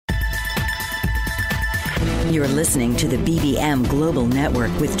You're listening to the BBM Global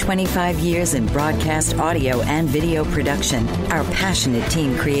Network with 25 years in broadcast audio and video production. Our passionate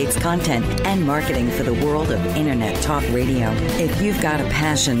team creates content and marketing for the world of Internet Talk Radio. If you've got a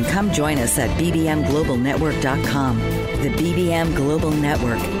passion, come join us at bbmglobalnetwork.com. The BBM Global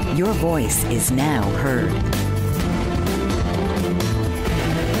Network. Your voice is now heard.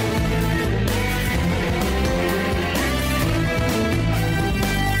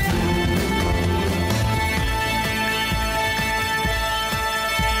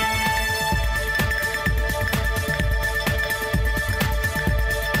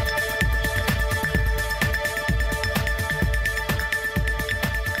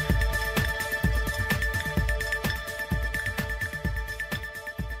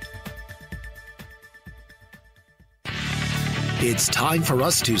 It's time for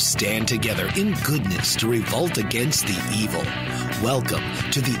us to stand together in goodness to revolt against the evil. Welcome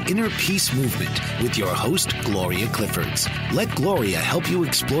to the Inner Peace Movement with your host, Gloria Cliffords. Let Gloria help you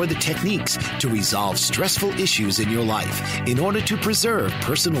explore the techniques to resolve stressful issues in your life in order to preserve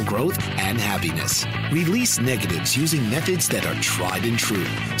personal growth and happiness. Release negatives using methods that are tried and true.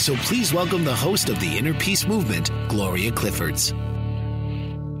 So please welcome the host of the Inner Peace Movement, Gloria Cliffords.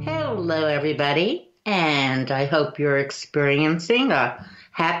 Hello, everybody. And I hope you're experiencing a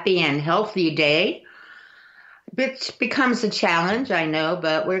happy and healthy day, which becomes a challenge, I know,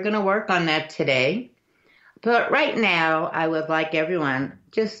 but we're going to work on that today. But right now, I would like everyone,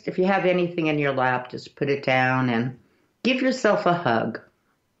 just if you have anything in your lap, just put it down and give yourself a hug.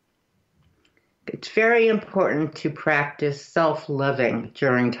 It's very important to practice self-loving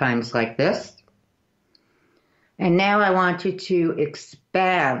during times like this. And now I want you to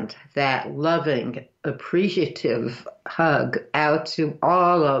expand that loving, appreciative hug out to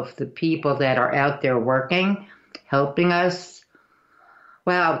all of the people that are out there working, helping us.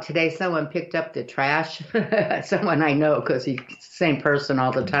 Wow, today someone picked up the trash. Someone I know because he's the same person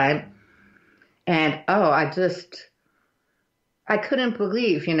all the time. And, I couldn't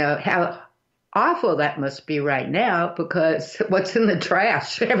believe, how awful that must be right now because what's in the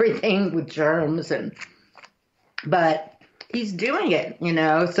trash? Everything with germs but he's doing it,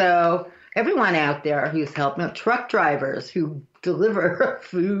 so everyone out there who's helping, truck drivers who deliver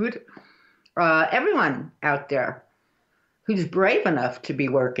food, everyone out there who's brave enough to be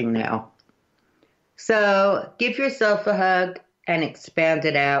working now. So give yourself a hug and expand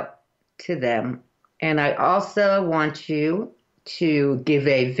it out to them. And I also want you to give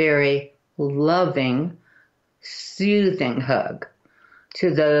a very loving, soothing hug to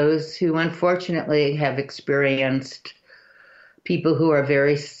those who unfortunately have experienced people who are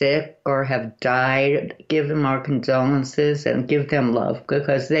very sick or have died. Give them our condolences and give them love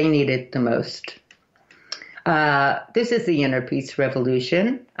because they need it the most. This is the Inner Peace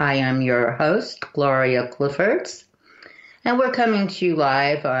Revolution. I am your host, Gloria Cliffords, and we're coming to you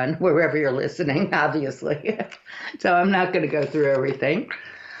live on wherever you're listening, obviously. So I'm not going to go through everything.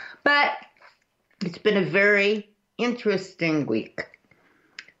 But it's been a very interesting week.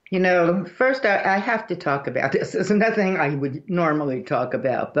 First I have to talk about this. There's nothing I would normally talk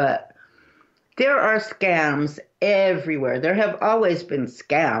about, but there are scams everywhere. There have always been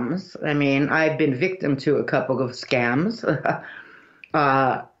scams. I mean, I've been victim to a couple of scams.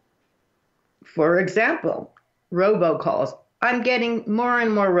 For example, robocalls. I'm getting more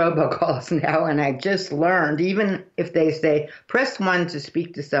and more robocalls now, and I just learned, even if they say, press 1 to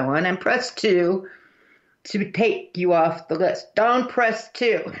speak to someone and press 2 to take you off the list. Don't press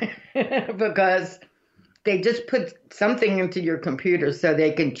 2 because they just put something into your computer so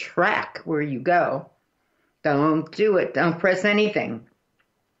they can track where you go. Don't do it. Don't press anything.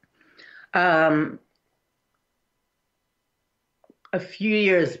 A few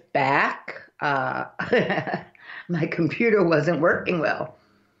years back, my computer wasn't working well.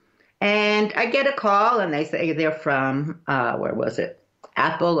 And I get a call and they say they're from, where was it?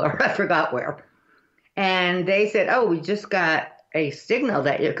 Apple or I forgot where. And they said, we just got a signal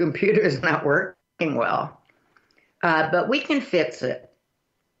that your computer is not working well, but we can fix it.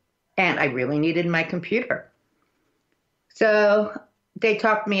 And I really needed my computer. So they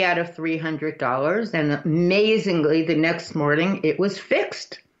talked me out of $300. And amazingly, the next morning, it was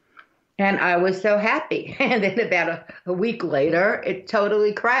fixed. And I was so happy. And then about a week later, it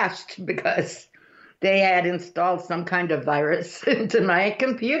totally crashed because they had installed some kind of virus into my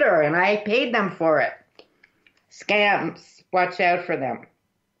computer, and I paid them for it. Scams, watch out for them.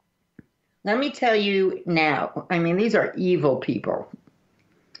 Let me tell you now, these are evil people.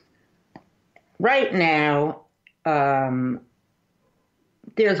 Right now,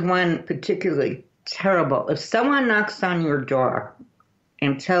 there's one particularly terrible. If someone knocks on your door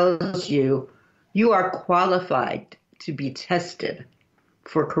and tells you you are qualified to be tested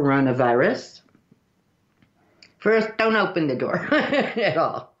for coronavirus, first, don't open the door at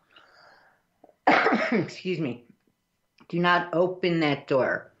all. Excuse me. Do not open that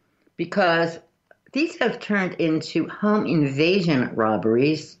door, because these have turned into home invasion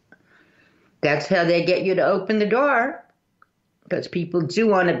robberies. That's how they get you to open the door, because people do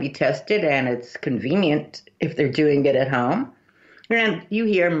want to be tested, and it's convenient if they're doing it at home. And you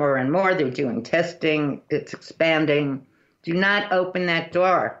hear more and more they're doing testing. It's expanding. Do not open that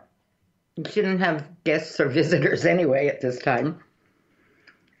door. You shouldn't have guests or visitors anyway at this time.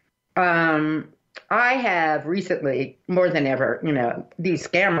 I have recently, more than ever, these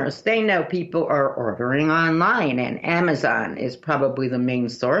scammers, they know people are ordering online, and Amazon is probably the main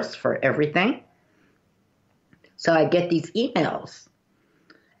source for everything. So I get these emails,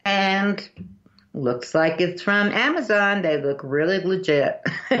 and looks like it's from Amazon. They look really legit.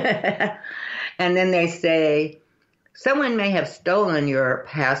 And then they say, someone may have stolen your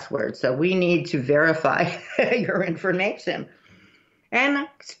password, so we need to verify your information. And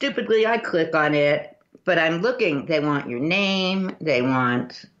stupidly, I click on it, but I'm looking. They want your name. They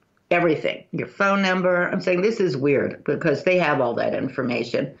want everything, your phone number. I'm saying this is weird because they have all that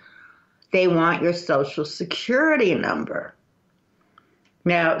information. They want your Social Security number.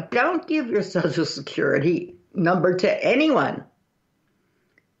 Now, don't give your Social Security number to anyone.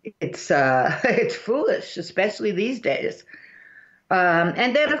 It's foolish, especially these days.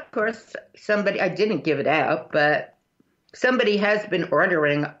 And then, of course, I didn't give it out, but somebody has been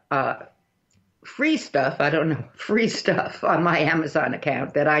ordering free stuff on my Amazon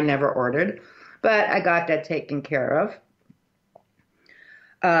account that I never ordered, but I got that taken care of.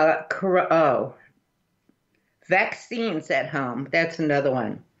 Vaccines at home. That's another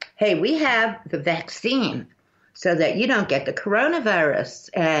one. Hey, we have the vaccine so that you don't get the coronavirus.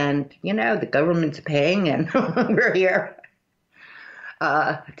 And, the government's paying, and we're here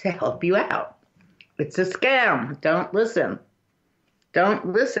to help you out. It's a scam. Don't listen.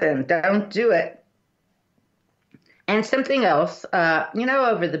 Don't do it. And something else,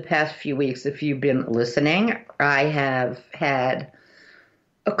 over the past few weeks, if you've been listening, I have had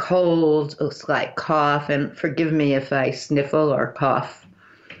a cold, a slight cough, and forgive me if I sniffle or cough.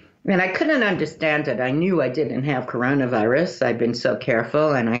 And I couldn't understand it. I knew I didn't have coronavirus. I've been so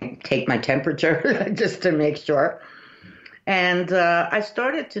careful, and I take my temperature just to make sure. And I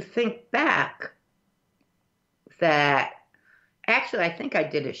started to think back that actually I think I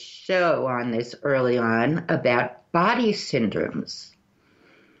did a show on this early on about body syndromes.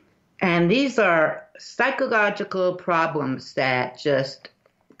 And these are psychological problems that just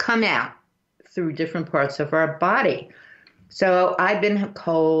come out through different parts of our body. So I've been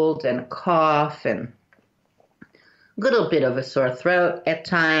cold and a cough and a little bit of a sore throat at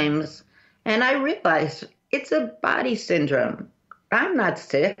times. And I realized it's a body syndrome. I'm not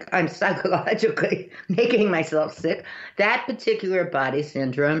sick. I'm psychologically making myself sick. That particular body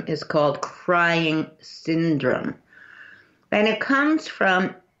syndrome is called crying syndrome. And it comes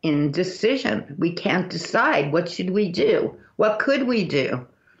from indecision. We can't decide. What should we do? What could we do?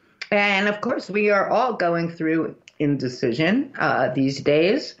 And of course, we are all going through indecision these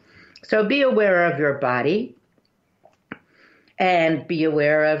days. So be aware of your body and be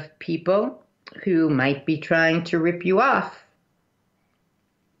aware of people who might be trying to rip you off.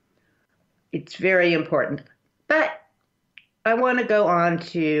 It's very important. But I want to go on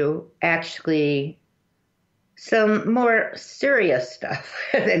to actually some more serious stuff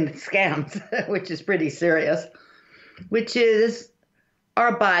than scams, which is pretty serious, which is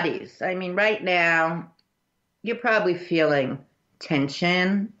our bodies. I mean, right now, you're probably feeling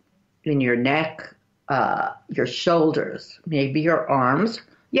tension in your neck, your shoulders, maybe your arms.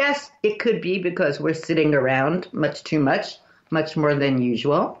 Yes, it could be because we're sitting around much too much more than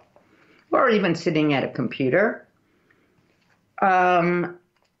usual, or even sitting at a computer.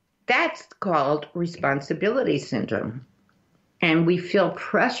 That's called responsibility syndrome. And we feel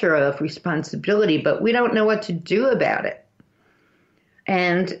pressure of responsibility, but we don't know what to do about it.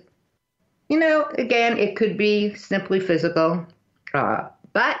 And, again, it could be simply physical,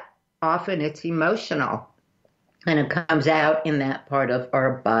 but often it's emotional, and it comes out in that part of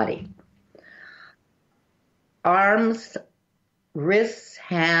our body. Arms, wrists,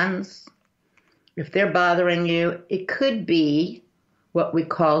 hands, if they're bothering you, it could be what we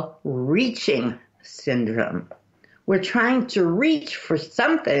call reaching syndrome. We're trying to reach for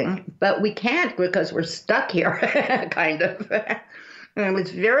something, but we can't because we're stuck here, kind of. And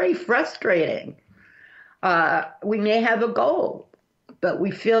it's very frustrating. We may have a goal, but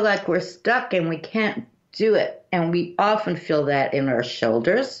we feel like we're stuck and we can't do it. And we often feel that in our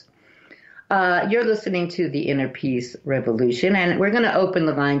shoulders. You're listening to the Inner Peace Revolution, and we're going to open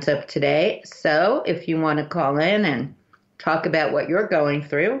the lines up today. So if you want to call in and talk about what you're going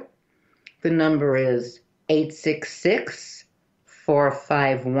through, the number is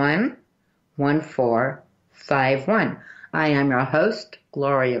 866-451-1451. I am your host,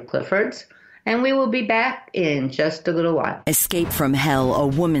 Gloria Cliffords, and we will be back in just a little while. Escape from Hell, A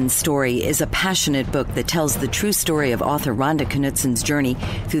Woman's Story is a passionate book that tells the true story of author Rhonda Knutsen's journey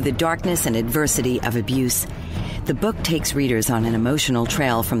through the darkness and adversity of abuse. The book takes readers on an emotional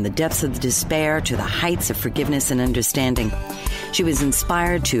trail from the depths of despair to the heights of forgiveness and understanding. She was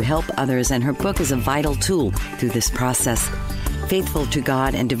inspired to help others, and her book is a vital tool through this process. Faithful to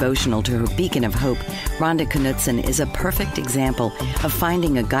God and devotional to her beacon of hope, Rhonda Knutsen is a perfect example of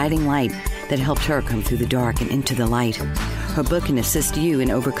finding a guiding light that helped her come through the dark and into the light. Her book can assist you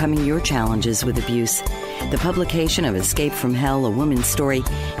in overcoming your challenges with abuse. The publication of Escape from Hell, A Woman's Story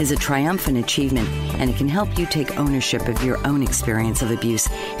is a triumphant achievement, and it can help you take ownership of your own experience of abuse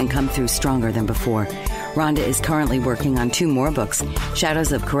and come through stronger than before. Rhonda is currently working on 2 more books,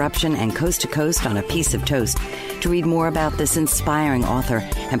 Shadows of Corruption and Coast to Coast on a Piece of Toast. To read more about this inspiring author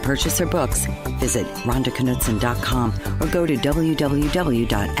and purchase her books, visit RhondaKnutsen.com or go to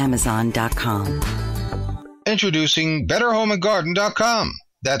www.amazon.com. Introducing BetterHomeAndGarden.com.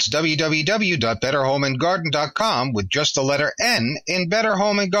 That's www.betterhomeandgarden.com with just the letter N in Better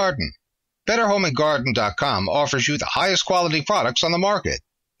Home and Garden. BetterHomeAndGarden.com offers you the highest quality products on the market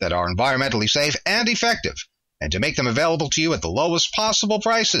that are environmentally safe and effective, and to make them available to you at the lowest possible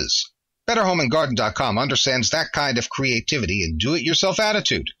prices. BetterHomeAndGarden.com understands that kind of creativity and do-it-yourself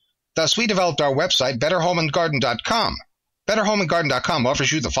attitude. Thus, we developed our website, BetterHomeAndGarden.com. BetterHomeAndGarden.com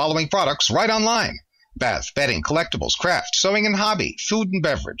offers you the following products right online: bath, bedding, collectibles, craft, sewing and hobby, food and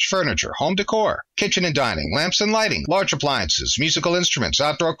beverage, furniture, home decor, kitchen and dining, lamps and lighting, large appliances, musical instruments,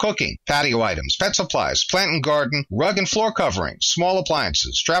 outdoor cooking, patio items, pet supplies, plant and garden, rug and floor coverings, small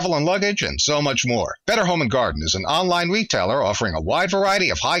appliances, travel and luggage, and so much more. Better Home and Garden is an online retailer offering a wide variety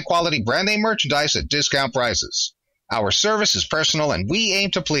of high-quality brand-name merchandise at discount prices. Our service is personal, and we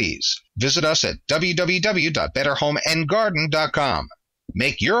aim to please. Visit us at www.betterhomeandgarden.com.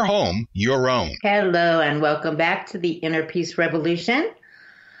 Make your home your own. Hello, and welcome back to the Inner Peace Revolution.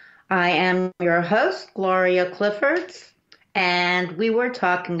 I am your host, Gloria Cliffords, and we were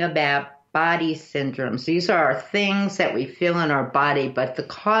talking about body syndromes. These are things that we feel in our body, but the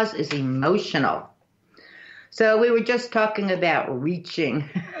cause is emotional. So we were just talking about reaching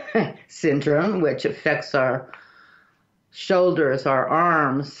syndrome, which affects our shoulders, our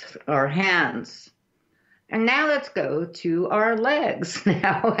arms, our hands. And now let's go to our legs.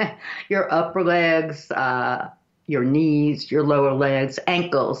 Now, your upper legs, your knees, your lower legs,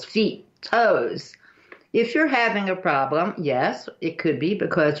 ankles, feet, toes. If you're having a problem, yes, it could be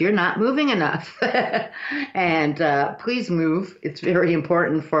because you're not moving enough. And please move. It's very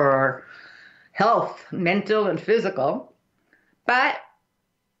important for our health, mental and physical. But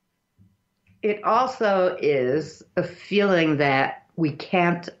it also is a feeling that we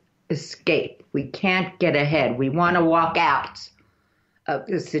can't escape. We can't get ahead. We want to walk out of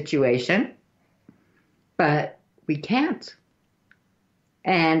the situation, but we can't.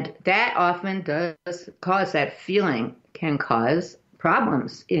 And that often does cause, that feeling can cause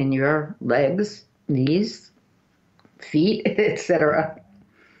problems in your legs, knees, feet, etc.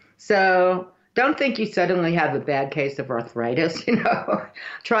 So don't think you suddenly have a bad case of arthritis.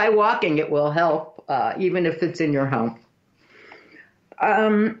 Try walking. It will help, even if it's in your home.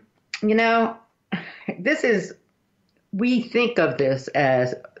 We think of this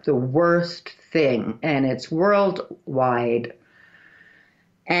as the worst thing, and it's worldwide.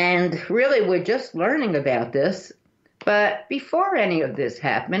 And really, we're just learning about this. But before any of this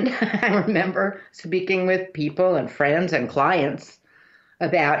happened, I remember speaking with people and friends and clients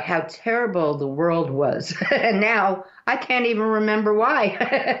about how terrible the world was. And now I can't even remember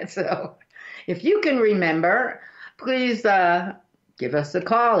why. So if you can remember, please give us a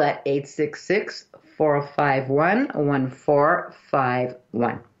call at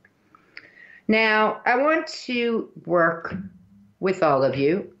 866-451-1451. Now, I want to work with all of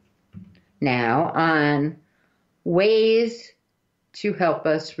you now on ways to help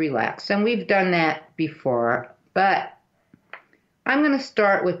us relax. And we've done that before, but I'm going to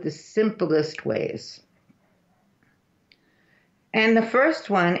start with the simplest ways. And the first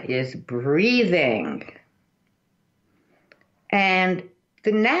one is breathing. And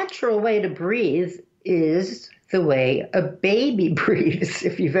the natural way to breathe is the way a baby breathes.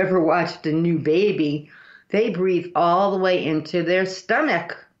 If you've ever watched a new baby, they breathe all the way into their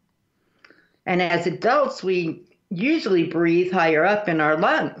stomach. And as adults, we usually breathe higher up in our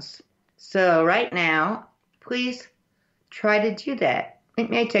lungs. So right now, please try to do that. It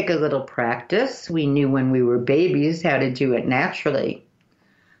may take a little practice. We knew when we were babies how to do it naturally.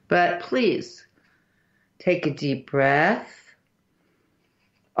 But please, take a deep breath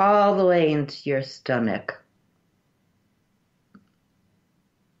all the way into your stomach.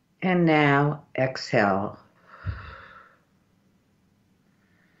 And now exhale.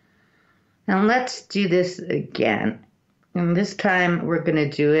 And let's do this again. And this time we're going to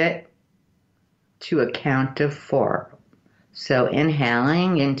do it to a count of 4. So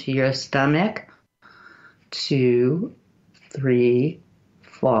inhaling into your stomach, 2, 3,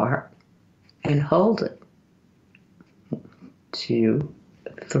 4, and hold it. 2,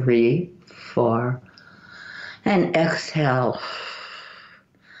 3, 4, and exhale.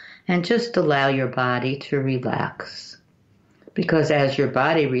 And just allow your body to relax. Because as your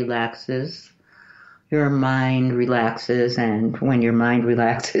body relaxes, your mind relaxes, and when your mind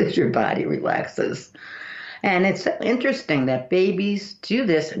relaxes, your body relaxes. And it's interesting that babies do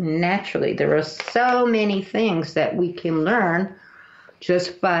this naturally. There are so many things that we can learn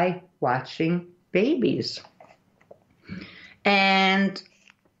just by watching babies. And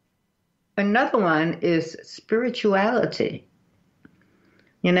another one is spirituality.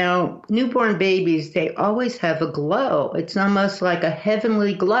 You know, newborn babies, they always have a glow. It's almost like a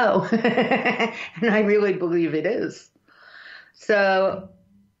heavenly glow. And I really believe it is. So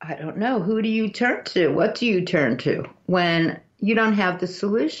I don't know, who do you turn to? What do you turn to when you don't have the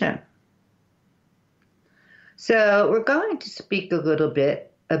solution? So we're going to speak a little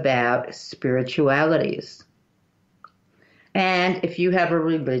bit about spiritualities. And if you have a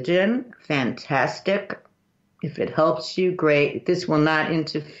religion, fantastic. If it helps you, great. This will not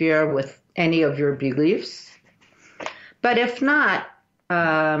interfere with any of your beliefs. But if not,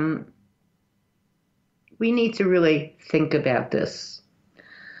 we need to really think about this.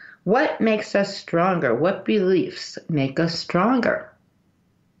 What makes us stronger? What beliefs make us stronger?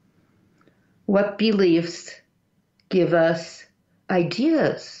 What beliefs give us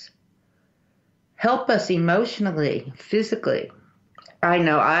ideas? Help us emotionally, physically? I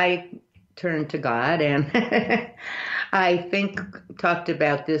know I turned to God, and I talked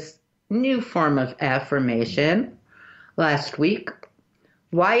about this new form of affirmation last week.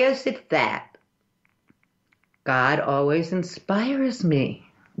 Why is it that God always inspires me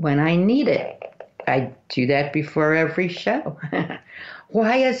when I need it? I do that before every show.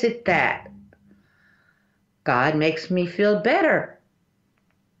 Why is it that God makes me feel better?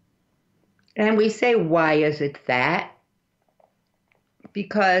 And we say, why is it that?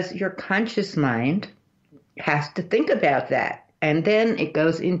 Because your conscious mind has to think about that. And then it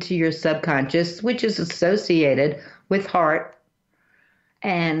goes into your subconscious, which is associated with heart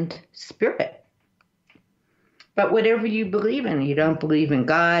and spirit. But whatever you believe in, you don't believe in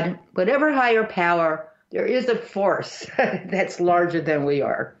God, whatever higher power, there is a force that's larger than we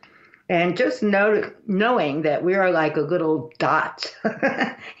are. And just knowing that we are like a little dot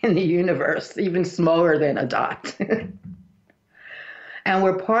in the universe, even smaller than a dot. And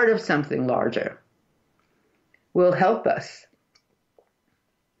we're part of something larger, will help us.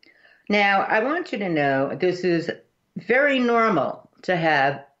 Now, I want you to know this is very normal to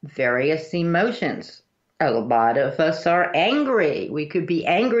have various emotions. A lot of us are angry. We could be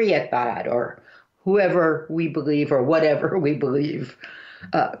angry at God or whoever we believe or whatever we believe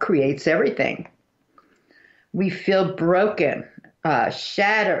creates everything. We feel broken,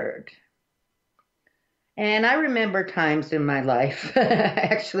 shattered. And I remember times in my life,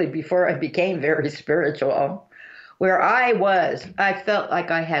 actually before I became very spiritual, where I felt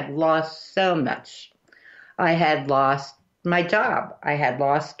like I had lost so much. I had lost my job. I had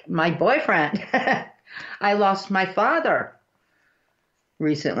lost my boyfriend. I lost my father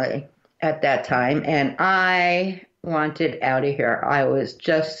recently at that time, and I wanted out of here. I was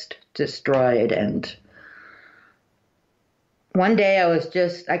just destroyed, and one day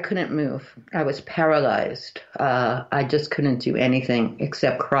I couldn't move. I was paralyzed. I just couldn't do anything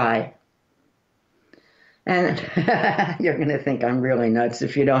except cry. And you're going to think I'm really nuts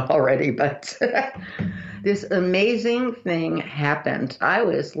if you don't already, but this amazing thing happened. I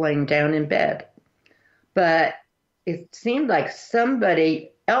was laying down in bed, but it seemed like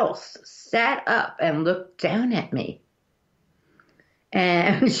somebody else sat up and looked down at me.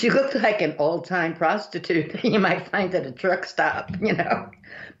 And she looked like an old-time prostitute you might find at a truck stop, you know.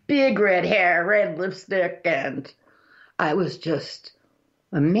 Big red hair, red lipstick, and I was just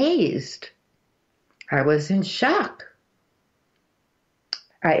amazed. I was in shock.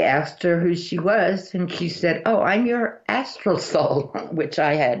 I asked her who she was, and she said, "Oh, I'm your astral soul," which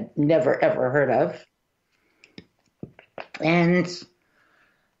I had never, ever heard of. And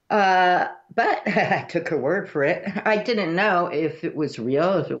But I took her word for it. I didn't know if it was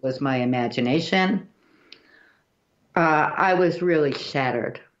real, if it was my imagination. I was really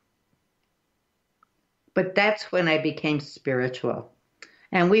shattered. But that's when I became spiritual.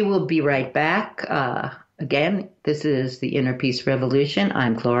 And we will be right back. Again, this is the Inner Peace Revolution.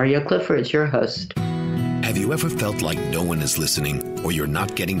 I'm Gloria Clifford, your host. Have you ever felt like no one is listening, or you're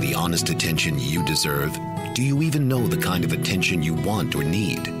not getting the honest attention you deserve? Do you even know the kind of attention you want or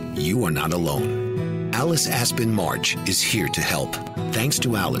need? You are not alone. Alice Aspin March is here to help. Thanks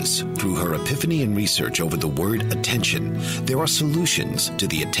to Alice, through her epiphany and research over the word attention, there are solutions to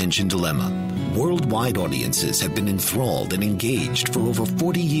the attention dilemma. Worldwide audiences have been enthralled and engaged for over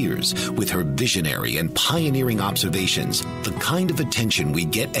 40 years with her visionary and pioneering observations. The kind of attention we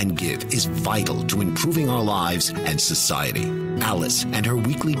get and give is vital to improving our lives and society. Alice and her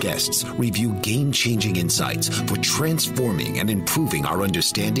weekly guests review game-changing insights for transforming and improving our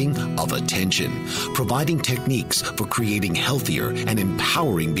understanding of attention, providing techniques for creating healthier and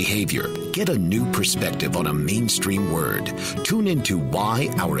empowering behavior. Get a new perspective on a mainstream word. Tune into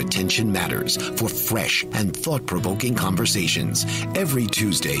Why Our Attention Matters for fresh and thought-provoking conversations every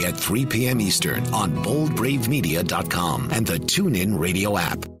Tuesday at 3 p.m. Eastern on BoldBraveMedia.com and the TuneIn Radio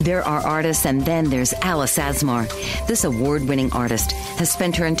app. There are artists, and then there's Alice Asmar. This award-winning artist has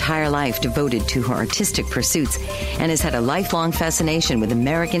spent her entire life devoted to her artistic pursuits and has had a lifelong fascination with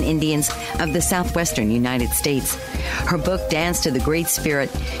American Indians of the southwestern United States. Her book, Dance to the Great Spirit,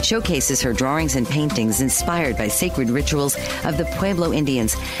 showcases her drawings and paintings inspired by sacred rituals of the Pueblo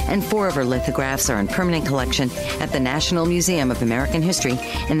Indians, and 4 of her lithographs are in permanent collection at the National Museum of American History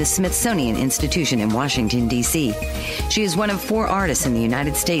and the Smithsonian Institution in Washington, D.C. She is one of 4 artists in the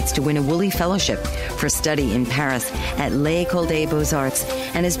United States to win a Woolley Fellowship for study in Paris at L'École des Beaux-Arts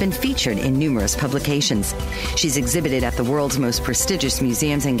and has been featured in numerous publications. She's exhibited at the world's most prestigious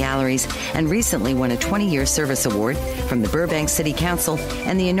museums and galleries and recently won a 20-year service award from the Burbank City Council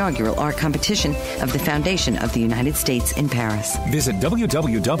and the inaugural art competition of the Foundation of the United States in Paris. Visit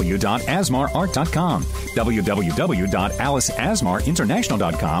www.asmarart.com,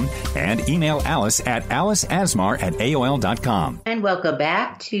 www.aliceasmarinternational.com, and email Alice at aliceasmar@aol.com. And welcome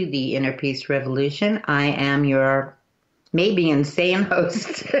back to the Inner Peace Revolution. I am your maybe insane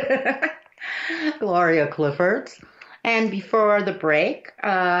host, Gloria Clifford. And before the break,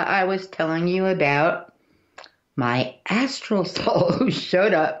 I was telling you about my astral soul who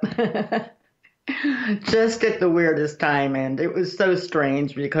showed up just at the weirdest time. And it was so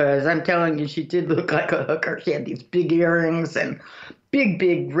strange because I'm telling you, she did look like a hooker. She had these big earrings and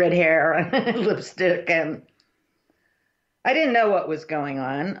big red hair and lipstick. And I didn't know what was going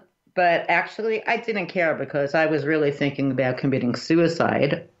on. But actually, I didn't care because I was really thinking about committing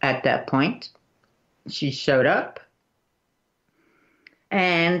suicide at that point. She showed up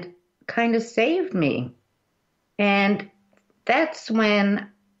and kind of saved me. And that's when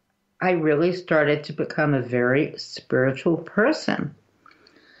I really started to become a very spiritual person.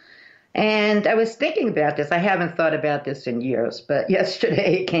 And I was thinking about this. I haven't thought about this in years, but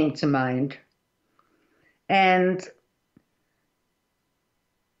yesterday it came to mind. And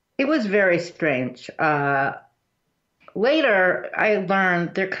it was very strange. Later, I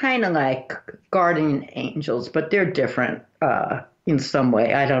learned they're kind of like guardian angels, but they're different in some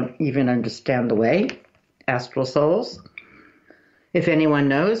way. I don't even understand the way. Astral souls. If anyone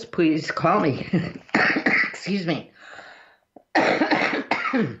knows, please call me. Excuse me.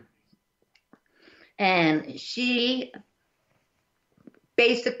 And she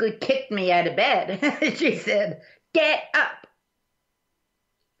basically kicked me out of bed. She said, "Get up."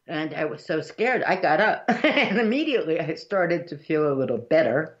 And I was so scared, I got up. And immediately I started to feel a little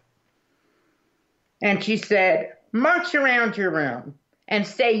better. And she said, "March around your room and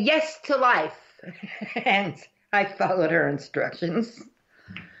say yes to life." And I followed her instructions.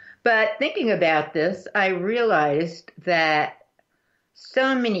 But thinking about this, I realized that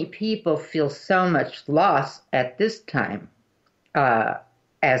so many people feel so much loss at this time,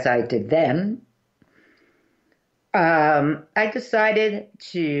 as I did then. I decided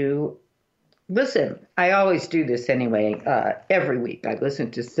to listen. I always do this anyway, every week. I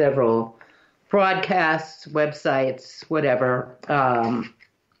listen to several broadcasts, websites, whatever.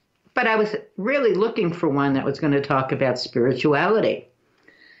 But I was really looking for one that was going to talk about spirituality.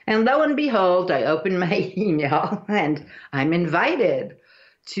 And lo and behold, I opened my email and I'm invited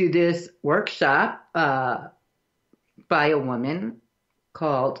to this workshop by a woman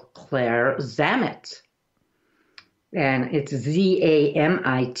called Claire Zammit. And it's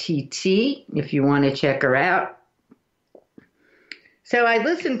Zamitt, if you want to check her out. So I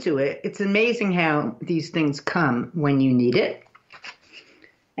listened to it. It's amazing how these things come when you need it.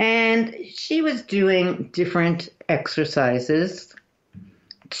 And she was doing different exercises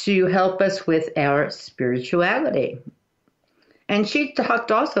to help us with our spirituality. And she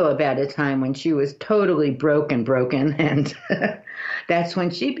talked also about a time when she was totally broken, and that's when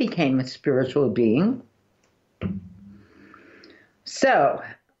she became a spiritual being. So,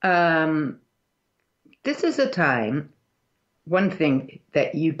 this is a time, one thing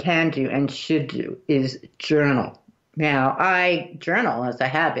that you can do and should do is journal. Now, I journal as a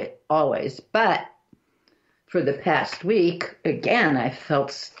habit always, but for the past week, again, I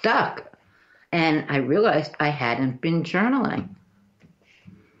felt stuck, and I realized I hadn't been journaling.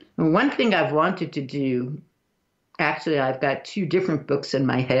 And one thing I've wanted to do, actually, I've got 2 different books in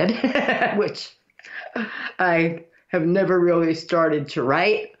my head, which I have never really started to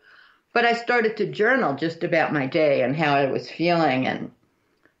write, but I started to journal just about my day and how I was feeling, and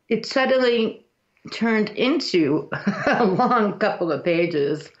it suddenly turned into a long couple of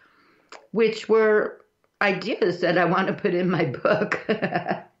pages, which were ideas that I want to put in my book.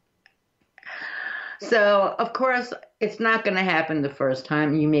 So, of course, it's not going to happen the first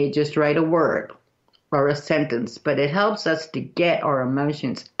time. You may just write a word or a sentence, but it helps us to get our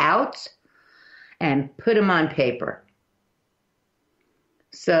emotions out and put them on paper.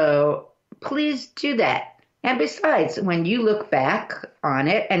 So please do that. And besides, when you look back on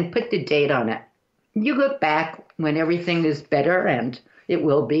it and put the date on it, you look back when everything is better, and it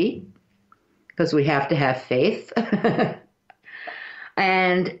will be, because we have to have faith.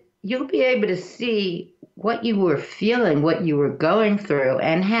 And you'll be able to see what you were feeling, what you were going through,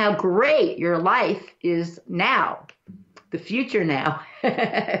 and how great your life is now, the future now.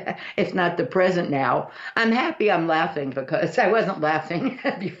 It's not the present now. I'm happy I'm laughing because I wasn't laughing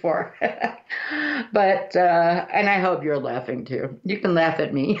before. But, and I hope you're laughing too. You can laugh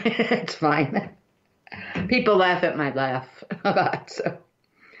at me. It's fine. People laugh at my laugh a lot, so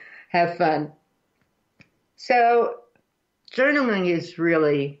have fun. So journaling is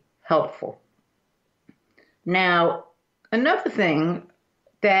really helpful. Now, another thing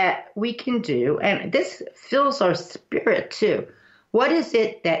that we can do, and this fills our spirit too, what is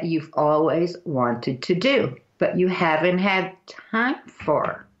it that you've always wanted to do, but you haven't had time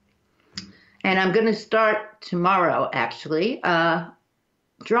for? And I'm going to start tomorrow, actually,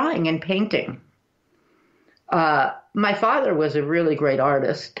 drawing and painting. My father was a really great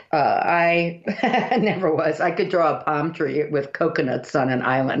artist. I never was. I could draw a palm tree with coconuts on an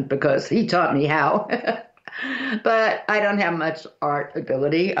island because he taught me how. But I don't have much art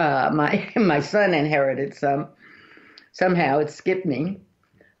ability. My son inherited some. Somehow it skipped me.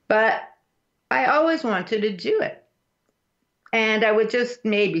 But I always wanted to do it. And I would just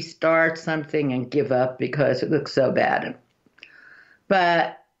maybe start something and give up because it looks so bad.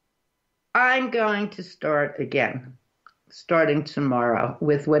 But I'm going to start again, starting tomorrow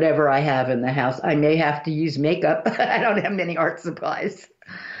with whatever I have in the house. I may have to use makeup. I don't have many art supplies.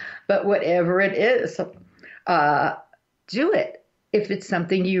 But whatever it is, do it if it's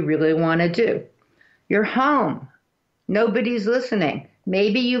something you really want to do. You're home. Nobody's listening.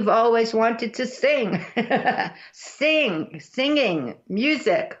 Maybe you've always wanted to sing. Singing,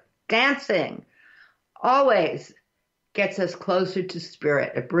 music, dancing, always gets us closer to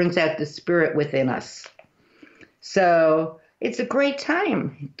spirit. It brings out the spirit within us. So it's a great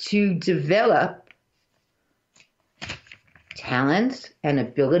time to develop talents and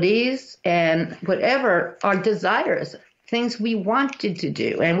abilities and whatever our desires, things we wanted to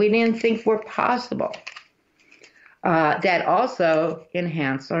do and we didn't think were possible, that also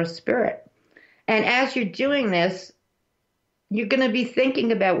enhance our spirit. And as you're doing this, you're going to be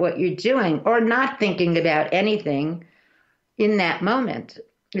thinking about what you're doing or not thinking about anything in that moment.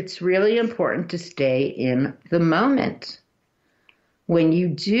 It's really important to stay in the moment when you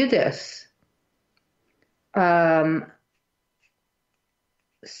do this.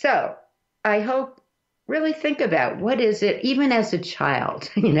 So I hope, really think about what is it, even as a child,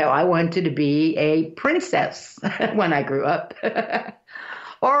 I wanted to be a princess when I grew up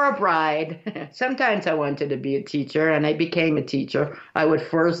or a bride. Sometimes I wanted to be a teacher and I became a teacher. I would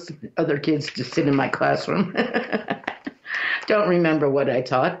force other kids to sit in my classroom. Don't remember what I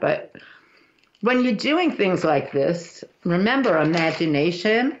taught, but when you're doing things like this, remember,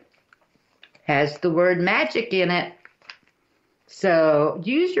 imagination has the word magic in it. So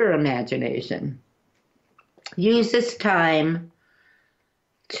use your imagination. Use this time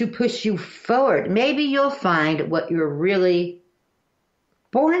to push you forward. Maybe you'll find what you're really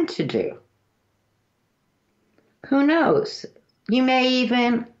born to do. Who knows? You may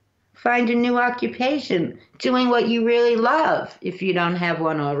even find a new occupation, doing what you really love, if you don't have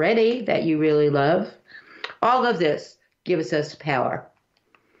one already that you really love. All of this gives us power.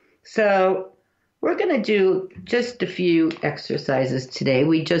 So we're going to do just a few exercises today.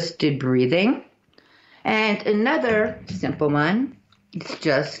 We just did breathing. And another simple one is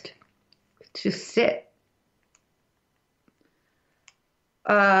just to sit.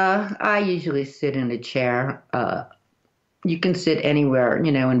 I usually sit in a chair. You can sit anywhere.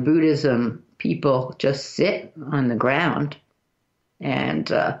 You know, in Buddhism, people just sit on the ground.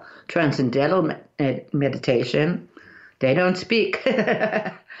 And transcendental meditation, they don't speak.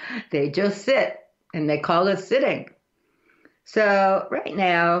 They just sit, and they call it sitting. So right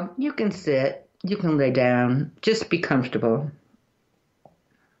now, you can sit, you can lay down, just be comfortable.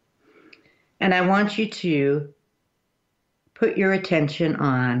 And I want you to put your attention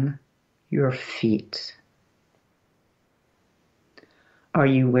on your feet. Are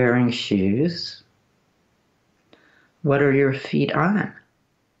you wearing shoes? What are your feet on?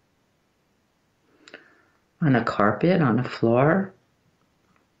 On a carpet, on a floor?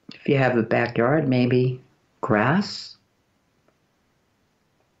 If you have a backyard, maybe grass?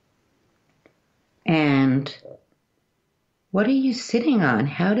 And what are you sitting on?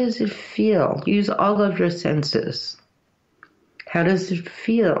 How does it feel? Use all of your senses. How does it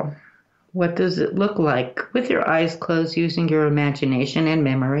feel? What does it look like? With your eyes closed, using your imagination and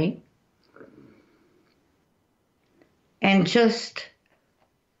memory. And just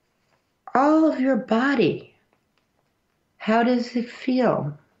all of your body. How does it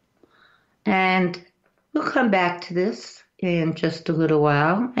feel? And we'll come back to this in just a little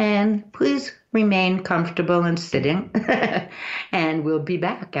while. And please remain comfortable and sitting. And we'll be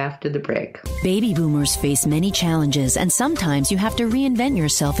back after the break. Baby boomers face many challenges, and sometimes you have to reinvent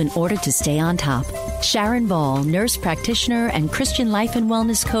yourself in order to stay on top. Sharon Ball, nurse practitioner and Christian life and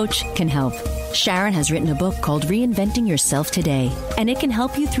wellness coach, can help. Sharon has written a book called Reinventing Yourself Today, and it can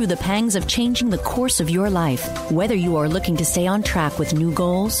help you through the pangs of changing the course of your life. Whether you are looking to stay on track with new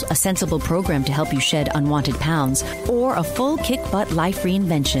goals, a sensible program to help you shed unwanted pounds, or a full kick-butt life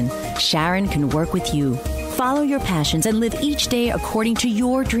reinvention, Sharon can work with you. Follow your passions and live each day according to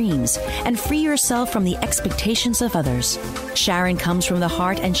your dreams, and free yourself from the expectations of others. Sharon comes from the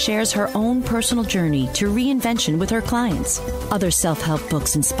heart and shares her own personal journey to reinvention with her clients. Other self-help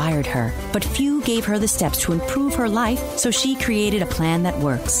books inspired her, but few gave her the steps to improve her life, so she created a plan that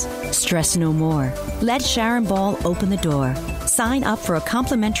works. Stress no more. Let Sharon Ball open the door. Sign up for a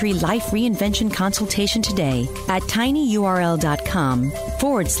complimentary life reinvention consultation today at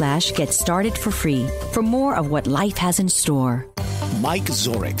tinyurl.com/get started for free for more of what life has in store. Mike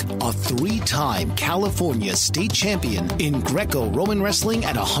Zorek, a three-time California state champion in Greco-Roman wrestling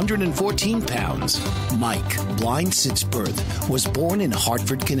at 114 pounds. Mike, blind since birth, was born in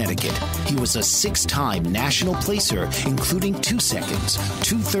Hartford, Connecticut. He was a six-time national placer, including 2 seconds,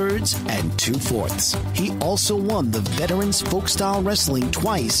 2/3, and 2/4. He also won the Veterans Folk-Style Wrestling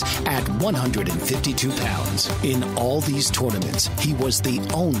twice at 152 pounds. In all these tournaments, he was the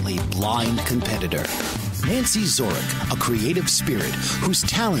only blind competitor. Nancy Zorek, a creative spirit whose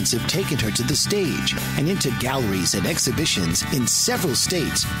talents have taken her to the stage and into galleries and exhibitions in several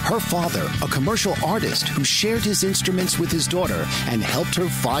states. Her father, a commercial artist who shared his instruments with his daughter and helped her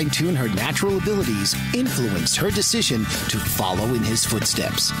fine-tune her natural abilities, influenced her decision to follow in his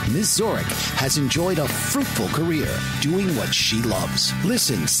footsteps. Ms. Zorek has enjoyed a fruitful career doing what she loves.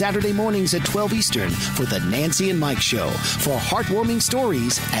 Listen Saturday mornings at 12 Eastern for the Nancy and Mike Show for heartwarming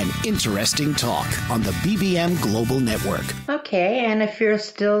stories and interesting talk on the BBM Global Network. Okay, and if you're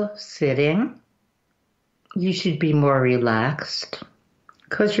still sitting, you should be more relaxed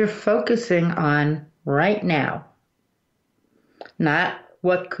because you're focusing on right now, not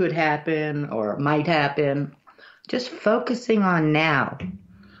what could happen or might happen, just focusing on now,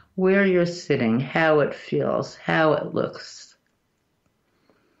 where you're sitting, how it feels, how it looks.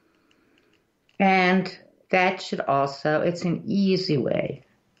 And that should also, it's an easy way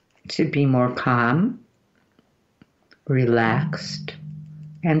to be more calm, relaxed,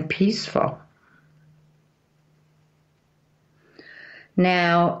 and peaceful.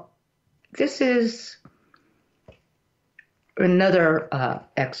 Now, this is another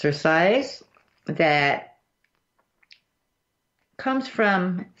exercise that comes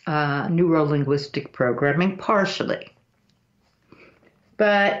from neuro-linguistic programming, partially.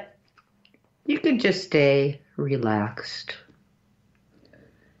 But you can just stay relaxed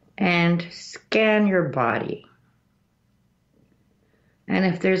and scan your body. And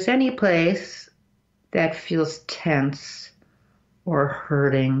if there's any place that feels tense or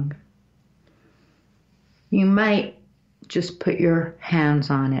hurting, you might just put your hands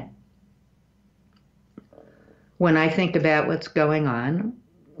on it. When I think about what's going on,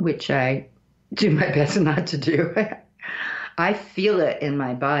 which I do my best not to do, I feel it in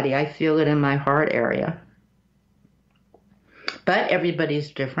my body. I feel it in my heart area. But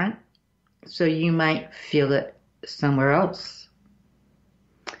everybody's different, so you might feel it somewhere else.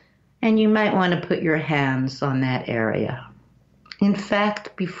 And you might want to put your hands on that area. In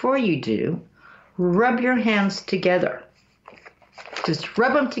fact, before you do, rub your hands together. Just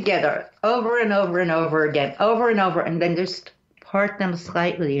rub them together over and over and over again, over and over, and then just part them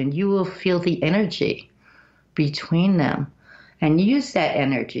slightly, and you will feel the energy between them. And use that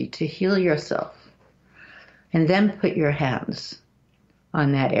energy to heal yourself. And then put your hands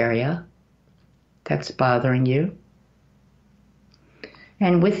on that area that's bothering you.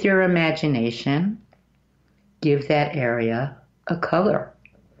 And with your imagination, give that area a color.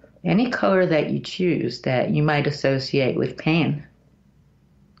 Any color that you choose that you might associate with pain.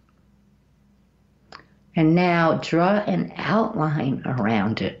 And now draw an outline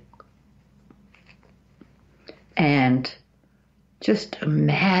around it. And just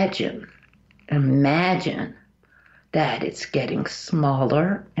imagine that it's getting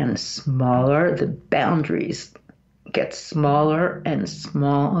smaller and smaller. The boundaries get smaller and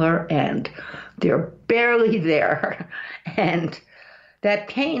smaller, and they're barely there. And that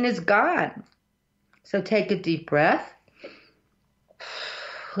pain is gone. So take a deep breath.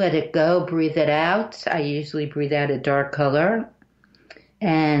 Let it go. Breathe it out. I usually breathe out a dark color.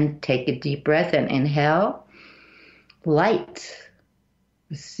 And take a deep breath and inhale. Light.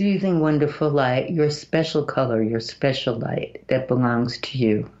 Soothing, wonderful light, your special color, your special light that belongs to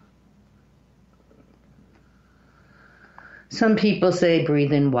you. Some people say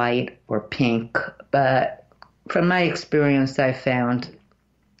breathe in white or pink, but from my experience, I found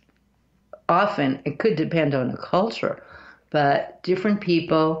often, it could depend on the culture, but different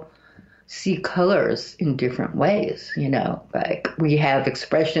people see colors in different ways, like we have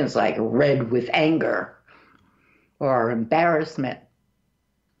expressions like red with anger or embarrassment.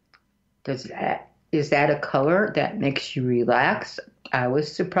 Is that a color that makes you relax? I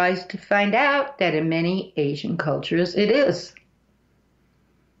was surprised to find out that in many Asian cultures it is.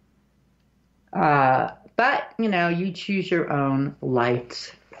 But, you choose your own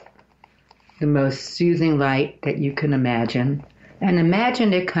light, the most soothing light that you can imagine, and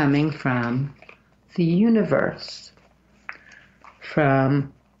imagine it coming from the universe,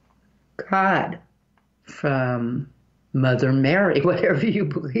 from God, from Mother Mary, whatever you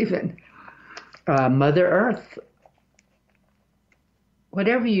believe in. Mother Earth,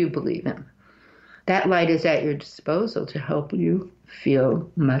 whatever you believe in. That light is at your disposal to help you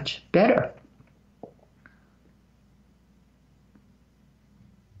feel much better.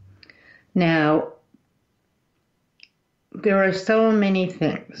 Now, there are so many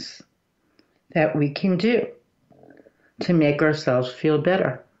things that we can do to make ourselves feel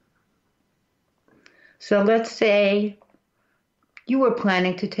better. So let's say you were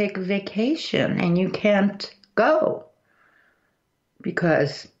planning to take a vacation and you can't go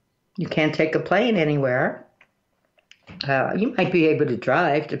because you can't take a plane anywhere. You might be able to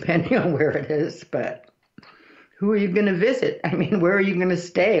drive depending on where it is, but who are you going to visit? Where are you going to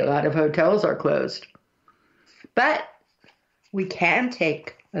stay? A lot of hotels are closed. But we can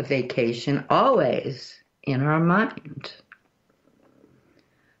take a vacation always in our mind,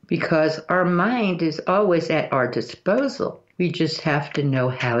 because our mind is always at our disposal. We just have to know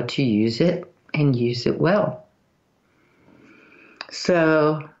how to use it and use it well.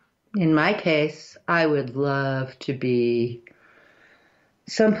 So in my case, I would love to be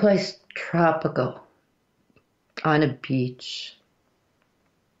someplace tropical, on a beach.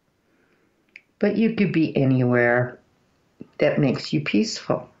 But you could be anywhere that makes you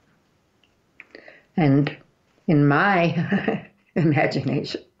peaceful. And in my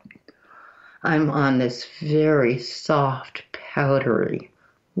imagination, I'm on this very soft, powdery,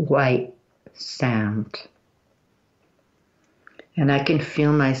 white sand. And I can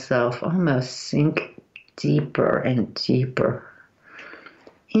feel myself almost sink deeper and deeper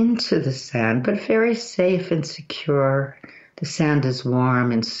into the sand, but very safe and secure. The sand is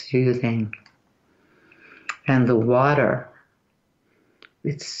warm and soothing. And the water,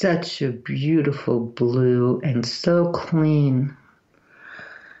 it's such a beautiful blue and so clean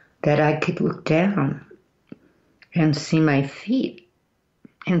that I could look down and see my feet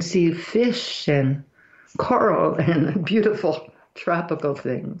and see fish and coral and beautiful tropical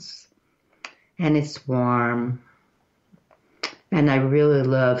things. And it's warm. And I really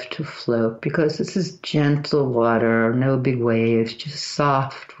love to float because this is gentle water, no big waves, just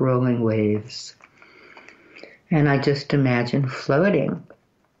soft rolling waves. And I just imagine floating.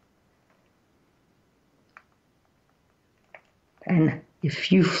 And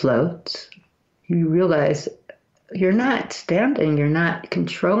if you float, you realize you're not standing, you're not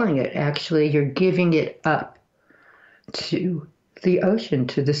controlling it. Actually, you're giving it up to the ocean,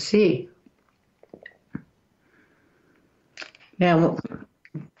 to the sea. Now,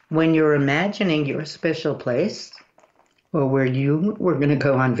 when you're imagining your special place, or where you were going to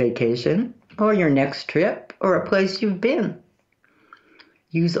go on vacation, or your next trip, or a place you've been,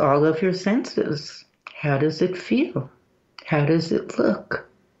 use all of your senses. How does it feel? How does it look?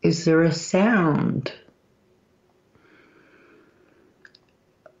 Is there a sound?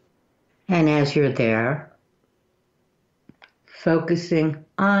 And as you're there, focusing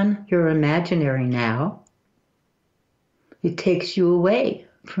on your imaginary now, it takes you away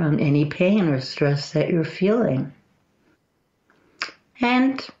from any pain or stress that you're feeling.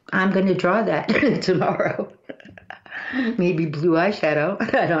 And I'm going to draw that tomorrow. Maybe blue eyeshadow,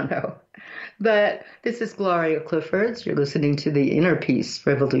 I don't know. But this is Gloria Clifford. You're listening to the Inner Peace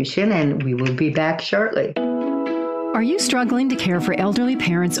Revolution, and we will be back shortly. Are you struggling to care for elderly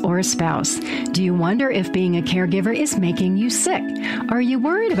parents or a spouse? Do you wonder if being a caregiver is making you sick? Are you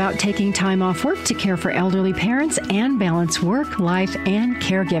worried about taking time off work to care for elderly parents and balance work, life, and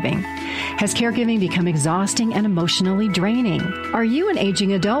caregiving? Has caregiving become exhausting and emotionally draining? Are you an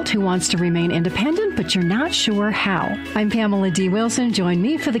aging adult who wants to remain independent, but you're not sure how? I'm Pamela D. Wilson. Join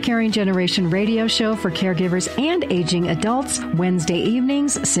me for the Caring Generation radio show for caregivers and aging adults, Wednesday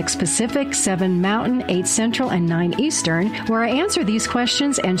evenings, 6 Pacific, 7 Mountain, 8 Central, and 9 Eastern, where I answer these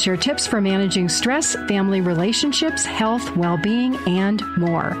questions and share tips for managing stress, family relationships, health, well-being, and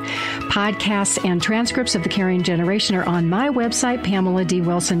more. Podcasts and transcripts of the Caring Generation are on my website,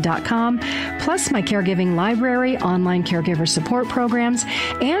 PamelaDWilson.com, plus my caregiving library, online caregiver support programs,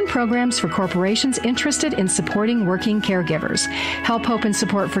 and programs for corporations interested in supporting working caregivers. Help, hope, and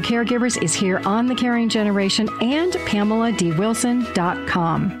support for caregivers is here on the Caring Generation and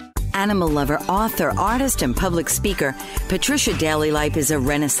PamelaDWilson.com. Animal lover, author, artist, and public speaker, Patricia Daly Lipe is a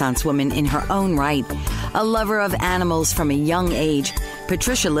Renaissance woman in her own right. A lover of animals from a young age,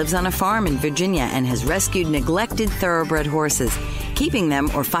 Patricia lives on a farm in Virginia and has rescued neglected thoroughbred horses, keeping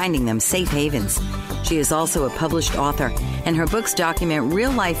them or finding them safe havens. She is also a published author, and her books document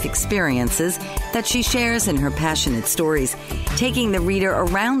real-life experiences that she shares in her passionate stories, taking the reader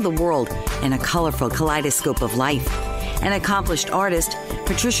around the world in a colorful kaleidoscope of life. An accomplished artist,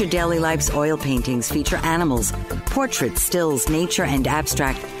 Patricia Daly Lipe's oil paintings feature animals, portraits, stills, nature, and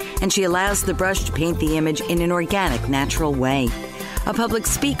abstract, and she allows the brush to paint the image in an organic, natural way. A public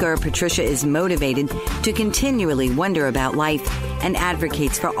speaker, Patricia is motivated to continually wonder about life and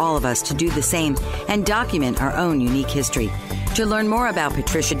advocates for all of us to do the same and document our own unique history. To learn more about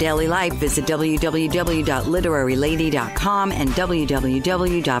Patricia Daly Lipe, visit www.literarylady.com and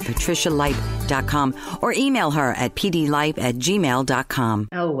www.patricialipe.com or email her at pdlipe@gmail.com.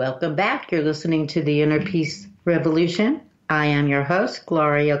 Oh, welcome back. You're listening to the Inner Peace Revolution. I am your host,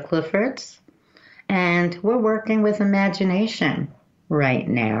 Gloria Clifford, and we're working with imagination right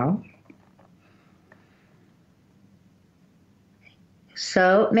now.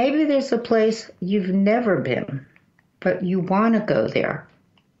 So maybe there's a place you've never been, but you want to go there.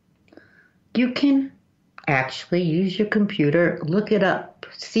 You can actually use your computer, look it up,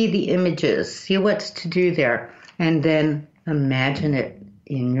 see the images, see what's to do there, and then imagine it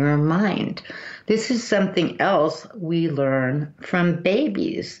in your mind. This is something else we learn from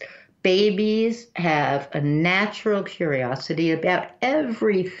babies. Babies have a natural curiosity about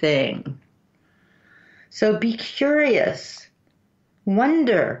everything. So be curious,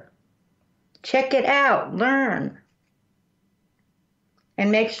 wonder, check it out, learn.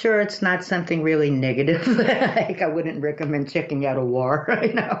 And make sure it's not something really negative. Like I wouldn't recommend checking out a war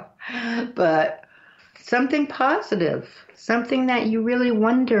right now. But something positive, something that you really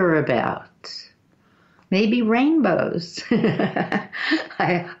wonder about. Maybe rainbows.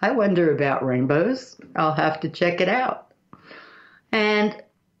 I wonder about rainbows. I'll have to check it out. And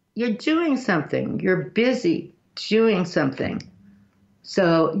you're doing something. You're busy doing something.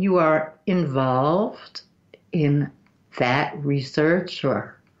 So you are involved in that research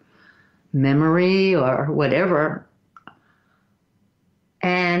or memory or whatever.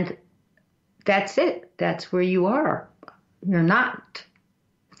 And that's it. That's where you are. You're not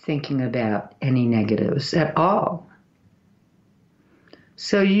thinking about any negatives at all.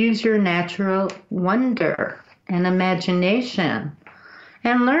 So use your natural wonder and imagination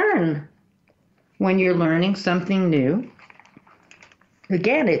and learn. When you're learning something new,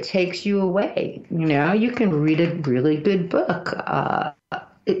 again, it takes you away. You know, you can read a really good book.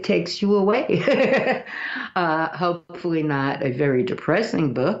 It takes you away. Hopefully not a very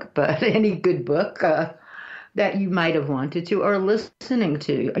depressing book, but any good book that you might have wanted to, or listening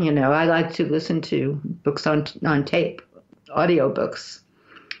to. You know, I like to listen to books on tape, audiobooks.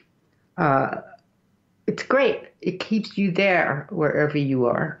 It's great. It keeps you there wherever you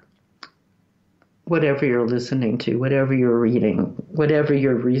are, whatever you're listening to, whatever you're reading, whatever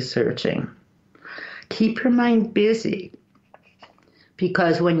you're researching. Keep your mind busy,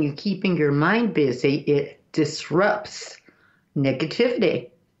 because when you're keeping your mind busy, it disrupts negativity.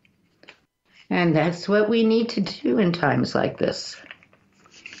 And that's what we need to do in times like this,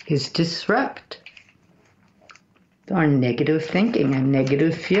 is disrupt our negative thinking and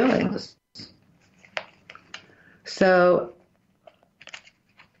negative feelings. So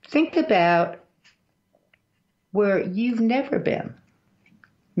think about where you've never been.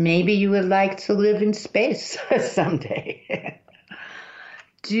 Maybe you would like to live in space someday.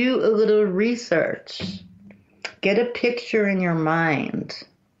 Do a little research. Get a picture in your mind.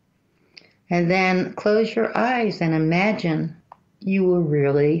 And then close your eyes and imagine you were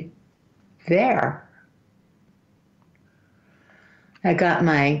really there. I got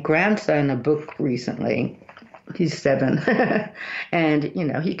my grandson a book recently. He's 7. And, you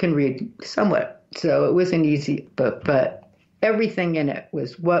know, he can read somewhat. So it was an easy book, but everything in it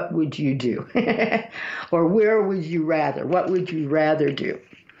was, what would you do? Or where would you rather? What would you rather do?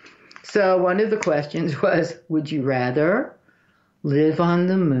 So one of the questions was, would you rather live on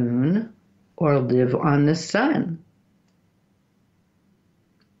the moon or live on the sun?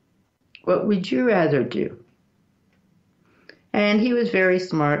 What would you rather do? And he was very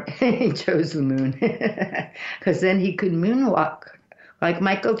smart. He chose the moon because then he could moonwalk like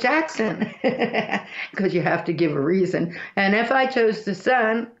Michael Jackson, because you have to give a reason. And if I chose the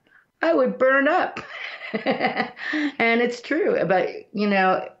sun, I would burn up. And it's true. But, you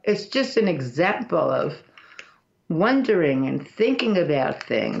know, it's just an example of wondering and thinking about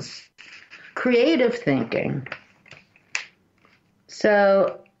things. Creative thinking.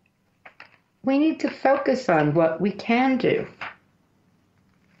 So we need to focus on what we can do.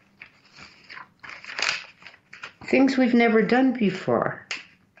 Things we've never done before.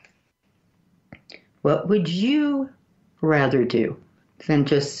 What would you rather do than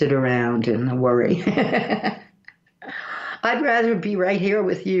just sit around and worry? I'd rather be right here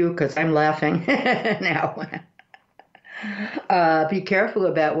with you because I'm laughing now. Be careful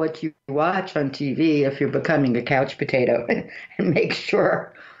about what you watch on TV if you're becoming a couch potato, and make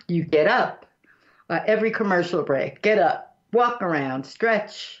sure you get up. Every commercial break, get up, walk around,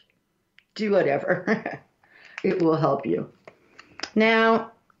 stretch, do whatever. It will help you.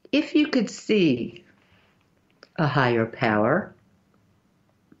 Now, if you could see a higher power,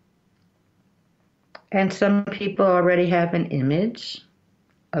 and some people already have an image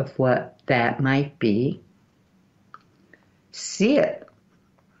of what that might be, see it.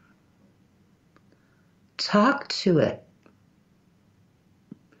 Talk to it.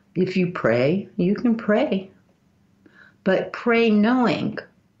 If you pray, you can pray. But pray knowing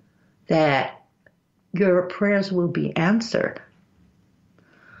that your prayers will be answered.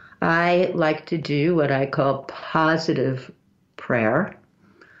 I like to do what I call positive prayer,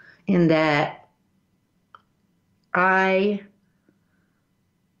 in that I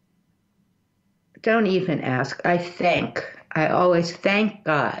don't even ask. I always thank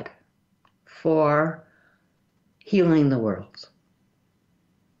God for healing the world.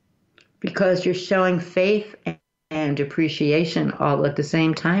 Because you're showing faith and appreciation all at the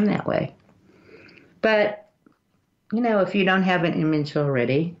same time that way. But, you know, if you don't have an image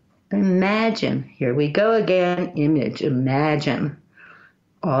already, imagine. Here we go again, image, imagine.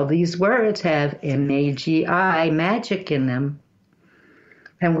 All these words have M-A-G-I, magic in them.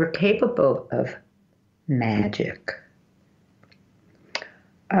 And we're capable of magic.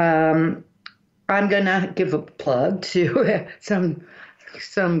 I'm going to give a plug to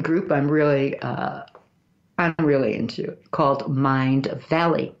some group I'm really into, called Mind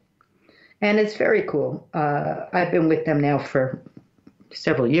Valley. And it's very cool. I've been with them now for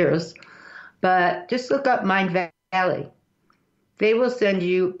several years. But just look up Mind Valley. They will send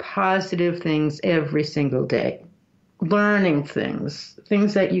you positive things every single day. Learning things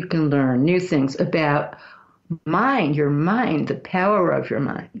that you can learn, new things about your mind, the power of your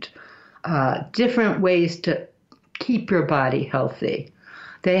mind. Different ways to keep your body healthy.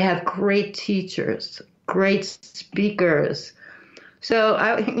 They have great teachers, great speakers. So,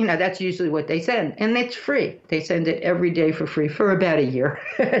 that's usually what they send. And it's free. They send it every day for free for about a year.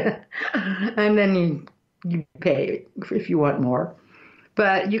 And then you pay if you want more.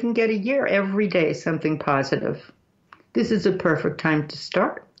 But you can get a year every day, something positive. This is a perfect time to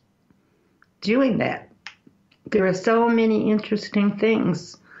start doing that. There are so many interesting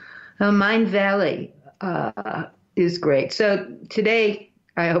things. Mind Valley, is great. So today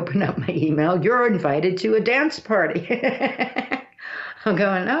I open up my email. You're invited to a dance party. I'm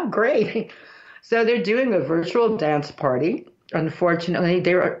going, oh, great. So they're doing a virtual dance party. Unfortunately,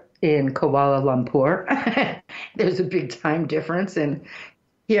 they're in Kuala Lumpur. There's a big time difference. And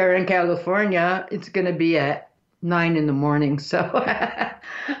here in California, it's going to be at 9 in the morning. So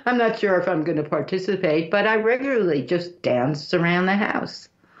I'm not sure if I'm going to participate, but I regularly just dance around the house.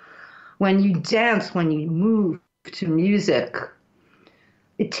 When you dance, when you move to music,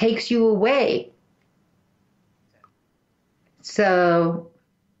 it takes you away. So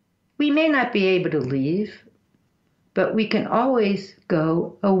we may not be able to leave, but we can always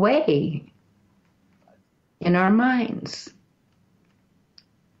go away in our minds.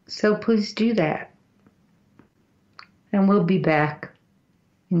 So please do that. And we'll be back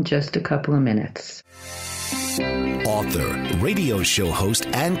in just a couple of minutes. Author, radio show host,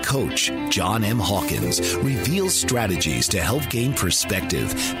 and coach John M. Hawkins reveals strategies to help gain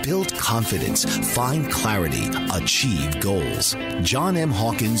perspective, build confidence, find clarity, achieve goals. John M.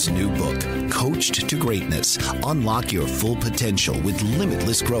 Hawkins' new book, Coached to Greatness, Unlock Your Full Potential with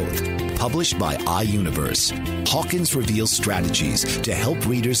Limitless Growth, published by iUniverse. Hawkins reveals strategies to help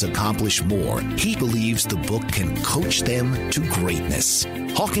readers accomplish more. He believes the book can coach them to greatness.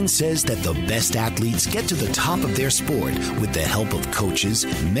 Hawkins says that the best athletes get to the top of their sport with the help of coaches,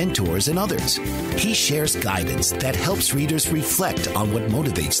 mentors, and others. He shares guidance that helps readers reflect on what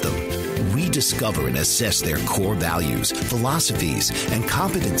motivates them, rediscover and assess their core values, philosophies, and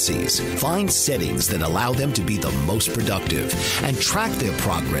competencies, find settings that allow them to be the most productive, and track their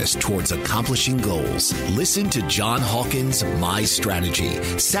progress towards accomplishing goals. Listen to John Hawkins' My Strategy,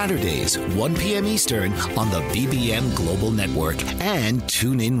 Saturdays, 1 p.m. Eastern on the BBM Global Network and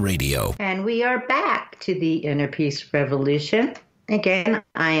TuneIn Radio. And we are back to the Inner Peace Revolution. Again,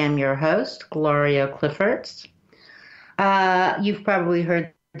 I am your host, Gloria Cliffords. You've probably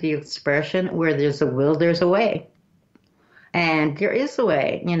heard the expression, where there's a will, there's a way. And there is a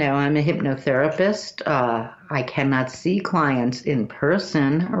way. You know, I'm a hypnotherapist. I cannot see clients in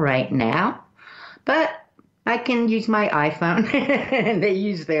person right now, but I can use my iPhone and they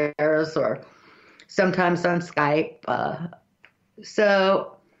use theirs, or sometimes on Skype.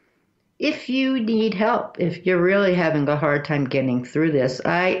 So if you need help, if you're really having a hard time getting through this,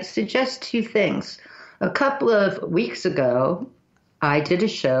 I suggest two things. A couple of weeks ago, I did a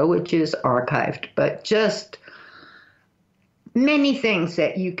show which is archived, but just many things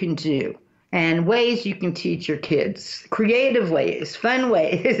that you can do and ways you can teach your kids, creative ways, fun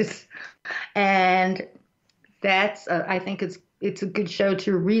ways. And that's, I think it's a good show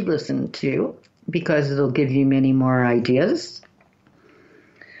to re-listen to because it'll give you many more ideas.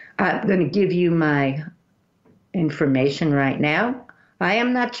 I'm going to give you my information right now. I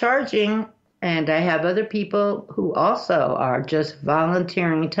am not charging, and I have other people who also are just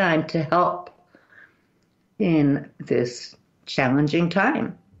volunteering time to help in this challenging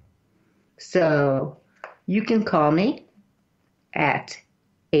time. So you can call me at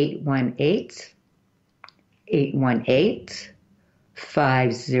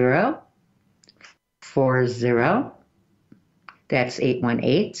 818-818-5040. That's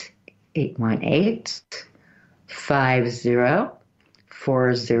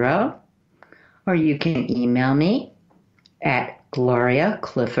 818-818-5040. Or you can email me at Gloria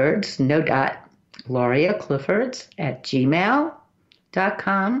Cliffords, no dot, Gloria Cliffords at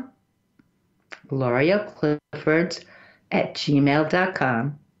gmail.com. Gloria Cliffords at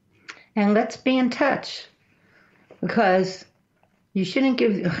gmail.com. And let's be in touch, because you shouldn't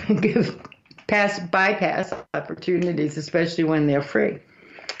bypass opportunities, especially when they're free.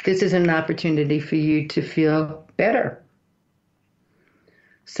 This is an opportunity for you to feel better.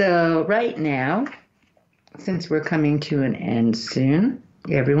 So right now, since we're coming to an end soon,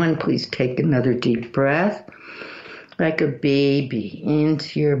 everyone please take another deep breath, like a baby,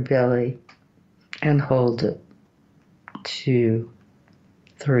 into your belly, and hold it. 2,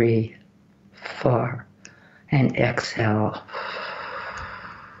 3, 4, and exhale.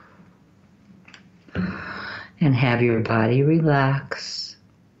 And have your body relax,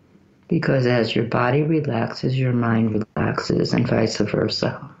 because as your body relaxes, your mind relaxes, and vice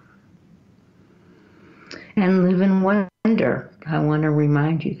versa. And live in wonder. I want to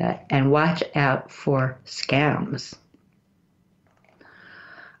remind you that. And watch out for scams.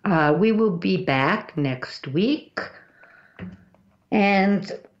 We will be back next week,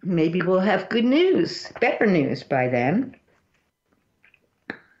 and maybe we'll have good news, better news by then.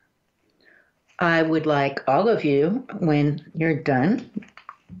 I would like all of you, when you're done,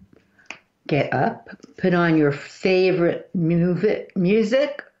 get up, put on your favorite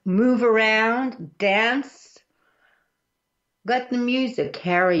music, move around, dance. Let the music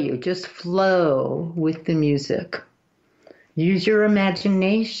carry you. Just flow with the music. Use your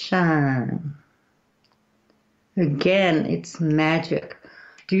imagination. Again, it's magic.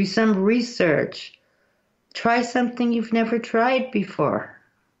 Do some research. Try something you've never tried before,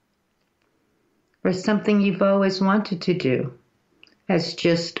 or something you've always wanted to do. As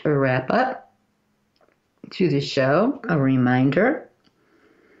just a wrap up to the show, a reminder.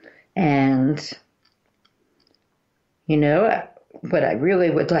 And, what I really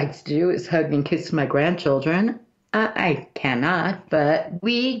would like to do is hug and kiss my grandchildren. I cannot, but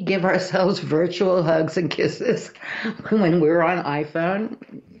we give ourselves virtual hugs and kisses when we're on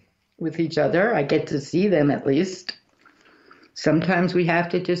iPhone with each other. I get to see them at least. Sometimes we have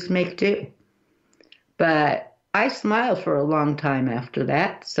to just make do. But I smiled for a long time after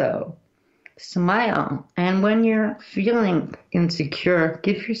that, so smile. And when you're feeling insecure,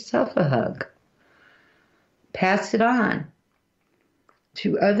 give yourself a hug. Pass it on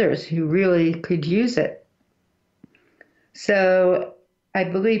to others who really could use it. So I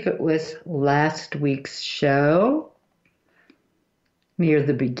believe it was last week's show, near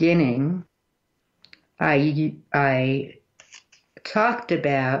the beginning, I talked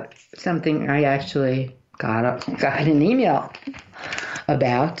about something I actually got an email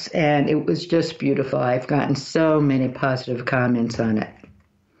about, and it was just beautiful. I've gotten so many positive comments on it.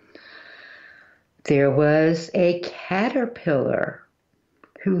 There was a caterpillar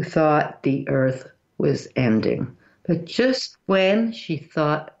who thought the earth was ending. But just when she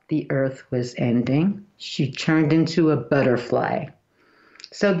thought the earth was ending, she turned into a butterfly.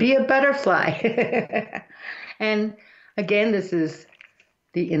 So be a butterfly. And again, this is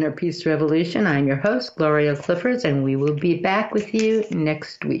the Inner Peace Revolution. I'm your host, Gloria Cliffords, and we will be back with you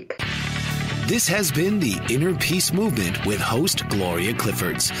next week. This has been the Inner Peace Movement with host Gloria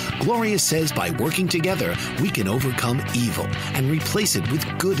Cliffords. Gloria says by working together, we can overcome evil and replace it with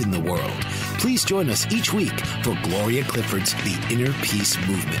good in the world. Please join us each week for Gloria Clifford's The Inner Peace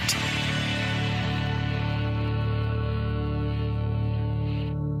Movement.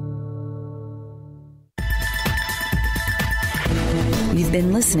 You've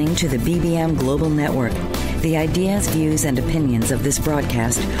been listening to the BBM Global Network. The ideas, views, and opinions of this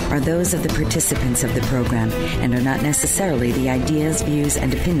broadcast are those of the participants of the program and are not necessarily the ideas, views,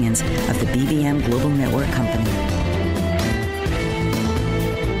 and opinions of the BBM Global Network Company.